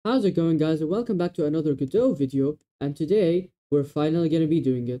How's it going, guys? And welcome back to another Godot video. And today we're finally going to be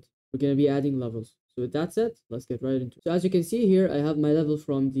doing it. We're going to be adding levels. So with that said, let's get right into it. So as you can see here, I have my level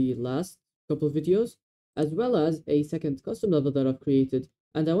from the last couple of videos, as well as a second custom level that I've created.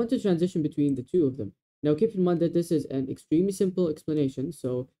 And I want to transition between the two of them. Now keep in mind that this is an extremely simple explanation.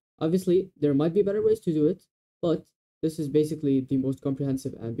 So obviously there might be better ways to do it, but this is basically the most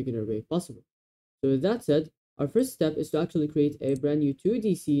comprehensive and beginner way possible. So with that said, our first step is to actually create a brand new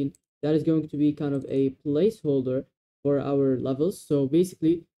 2D scene that is going to be kind of a placeholder for our levels. So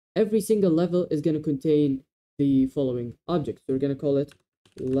basically, every single level is going to contain the following objects. So we're going to call it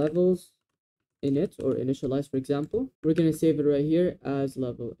levels init or initialize, for example. We're going to save it right here as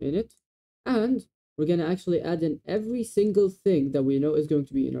level init. And we're going to actually add in every single thing that we know is going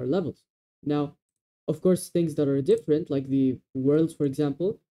to be in our levels. Now, of course, things that are different, like the worlds, for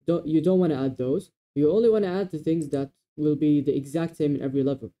example, you don't want to add those. You only want to add the things that will be the exact same in every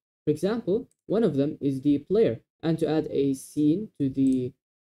level. For example, one of them is the player. And to add a scene to the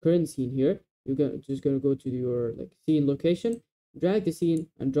current scene here, just going to go to your like scene location, drag the scene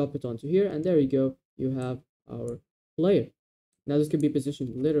and drop it onto here, and there you go. You have our player. Now this can be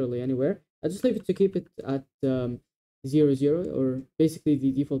positioned literally anywhere. I just leave it to keep it at 0, 0, or basically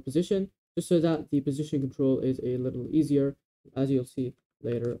the default position, just so that the position control is a little easier, as you'll see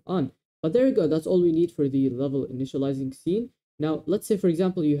later on. But there you go, that's all we need for the level initializing scene. Now, let's say, for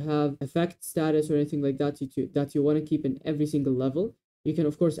example, you have effect status or anything like that that you want to keep in every single level. You can,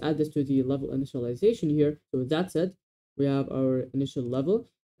 of course, add this to the level initialization here. So with that said, we have our initial level,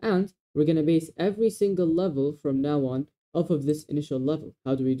 and we're going to base every single level from now on off of this initial level.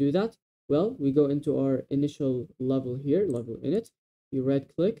 How do we do that? Well, we go into our initial level here, level init. You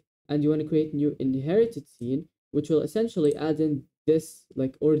right click, and you want to create new inherited scene, which will essentially add in this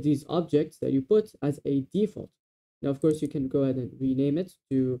or these objects that you put as a default. Now, of course, you can go ahead and rename it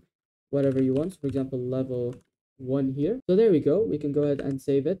to whatever you want. For example, level 1 here. So there we go. We can go ahead and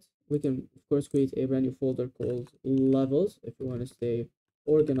save it. We can, of course, create a brand new folder called levels if you want to stay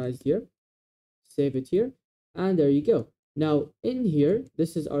organized here. Save it here. And there you go. Now, in here,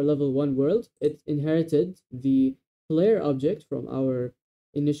 this is our level 1 world. It inherited the player object from our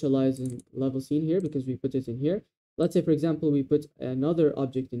initializing level scene here because we put it in here. Let's say, for example, we put another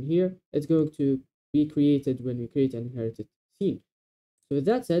object in here. It's going to be created when we create an inherited scene. So with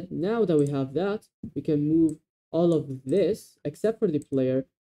that said, now that we have that, we can move all of this, except for the player,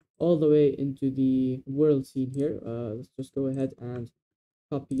 all the way into the world scene here. Let's just go ahead and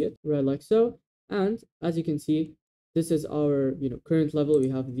copy it, right, like so. And as you can see, this is our current level. We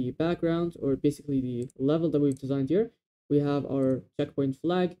have the background, or basically the level that we've designed here. We have our checkpoint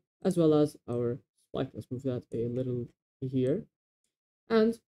flag, as well as our spike. Let's move that a little here.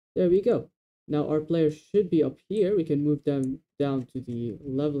 And there we go. Now our player should be up here. We can move them down to the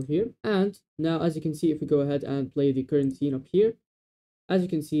level here. And now, as you can see, if we go ahead and play the current scene up here, as you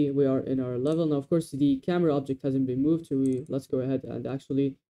can see, we are in our level. Now, of course, the camera object hasn't been moved. So let's go ahead and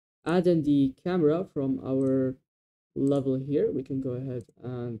actually add in the camera from our level here. We can go ahead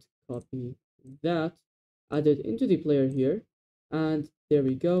and copy that, add it into the player here. And there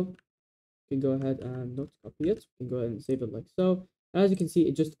we go. We can go ahead and not copy it. We can go ahead and save it like so. And as you can see,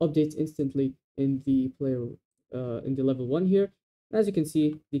 it just updates instantly in the player, in the level 1 here. As you can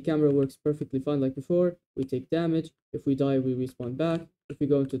see, the camera works perfectly fine like before. We take damage. If we die, we respawn back. If we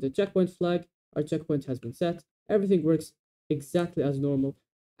go into the checkpoint flag, our checkpoint has been set. Everything works exactly as normal.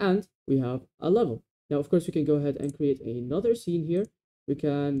 And we have a level. Now, of course, we can go ahead and create another scene here. We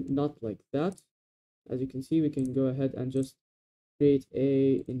can not like that. As you can see, we can go ahead and just create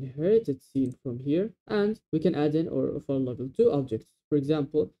a inherited scene from here, and we can add in or for level 2 objects. For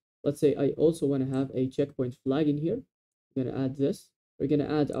example, let's say I also want to have a checkpoint flag in here. I'm going to add this. We're going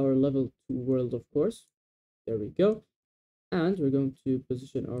to add our level 2 world, of course. There we go. And we're going to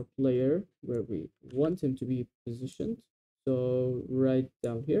position our player where we want him to be positioned. So right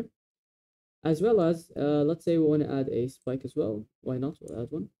down here. As well as, let's say we want to add a spike as well. Why not? We'll add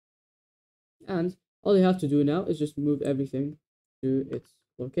one. And all you have to do now is just move everything to its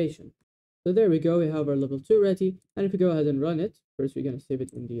location. So there we go, we have our level 2 ready. And if we go ahead and run it, first we're going to save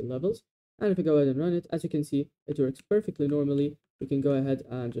it in the levels. And if we go ahead and run it, as you can see, it works perfectly normally. We can go ahead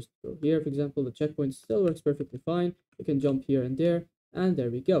and just go here, for example, the checkpoint still works perfectly fine. We can jump here and there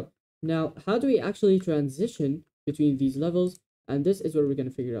we go. Now, how do we actually transition between these levels? And this is what we're going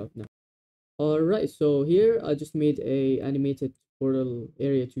to figure out now. Alright, so here I just made a animated portal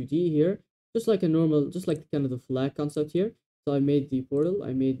area 2D here, just like a normal, just like kind of the flag concept here. So I made the portal,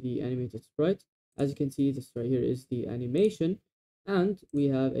 I made the animated sprite. As you can see, this right here is the animation, and we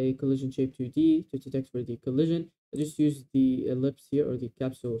have a collision shape 2D to detect for the collision. I just used the ellipse here, or the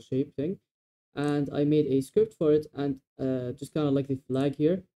capsule shape thing, and I made a script for it. And just kind of like the flag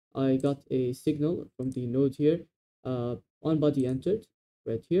here, I got a signal from the node here, on body entered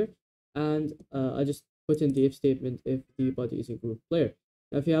right here, and I just put in the if statement if the body is a group player.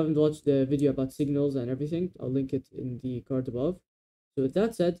 Now, if you haven't watched the video about signals and everything, I'll link it in the card above. So with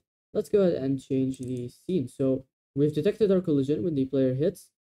that said, let's go ahead and change the scene. So we've detected our collision when the player hits.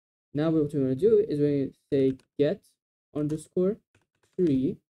 Now what we want to do is we're going to say get underscore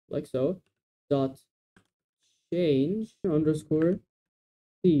tree, like so, dot change underscore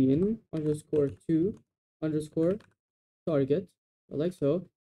scene underscore to underscore target, like so.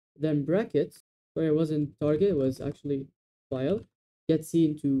 Then brackets, where it wasn't target, it was actually file, get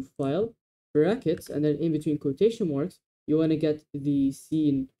scene to file, brackets, and then in between quotation marks, you want to get the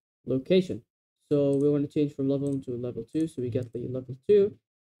scene location. So we want to change from level 1 to level 2, so we get the level 2.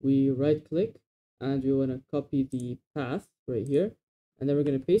 We right click, and we want to copy the path right here, and then we're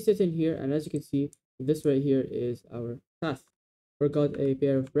going to paste it in here, and as you can see, this right here is our path. Forgot a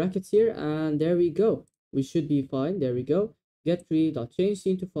pair of brackets here, and there we go. We should be fine. There we go. Get tree.change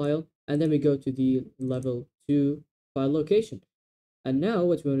scene to file, and then we go to the level 2 file location. And now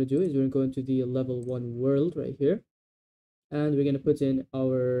what we want to do is we're going to go into the level 1 world right here, and we're going to put in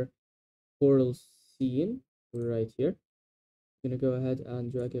our portal scene right here. We're going to go ahead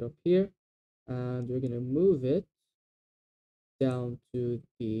and drag it up here, and we're going to move it down to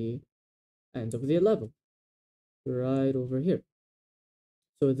the end of the level right over here.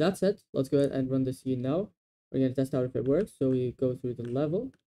 So with that said, let's go ahead and run the scene now. We're going to test out if it works. So we go through the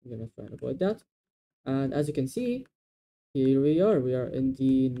level. We're going to try and avoid that. And as you can see, here we are. We are in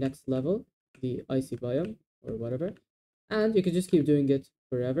the next level, the icy biome or whatever. And you can just keep doing it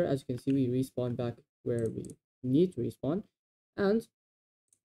forever. As you can see, we respawn back where we need to respawn. And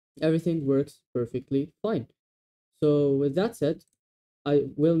everything works perfectly fine. So with that said, I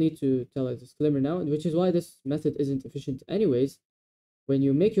will need to tell a disclaimer now, which is why this method isn't efficient anyways. When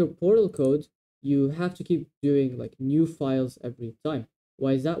you make your portal code, you have to keep doing like new files every time.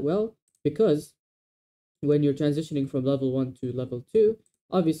 Why is that? Well, because when you're transitioning from level 1 to level 2,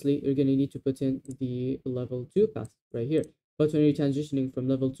 obviously you're going to need to put in the level 2 path right here. But when you're transitioning from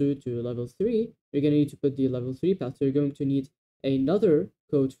level 2 to level 3, you're going to need to put the level 3 path. So you're going to need another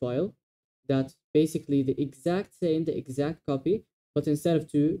code file that's basically the exact same, the exact copy, but instead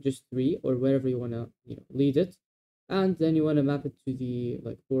of 2, just 3, or wherever you want to lead it. And then you want to map it to the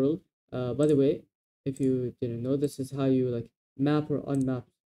like portal. By the way, if you didn't know, this is how you like map or unmap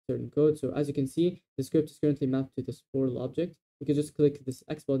certain code. So as you can see, the script is currently mapped to this portal object. You can just click this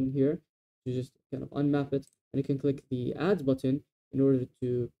X button here to just kind of unmap it, and you can click the add button in order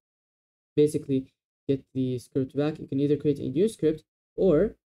to basically get the script back. You can either create a new script,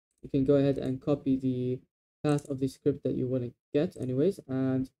 or you can go ahead and copy the path of the script that you want to get anyways,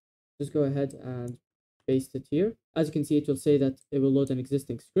 and just go ahead and paste it here. As you can see, it will say that it will load an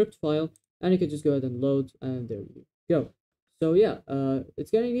existing script file, and you can just go ahead and load, and there you go. So yeah,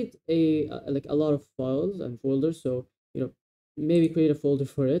 it's gonna need like a lot of files and folders. So maybe create a folder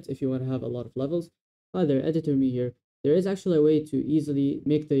for it if you want to have a lot of levels. Hi there, editor me here. There is actually a way to easily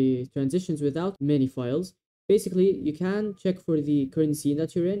make the transitions without many files. Basically, you can check for the current scene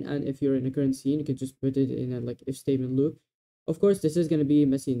that you're in, and if you're in a current scene, you can just put it in a like if statement loop. Of course, this is going to be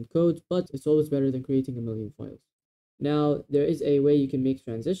messy in code, but it's always better than creating a million files. Now, there is a way you can make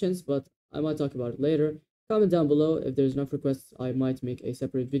transitions, but I might talk about it later. Comment down below. If there's enough requests, I might make a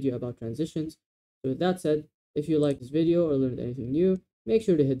separate video about transitions. So with that said, if you liked this video or learned anything new, make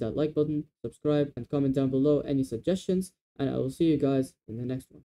sure to hit that like button, subscribe, and comment down below any suggestions, and I will see you guys in the next one.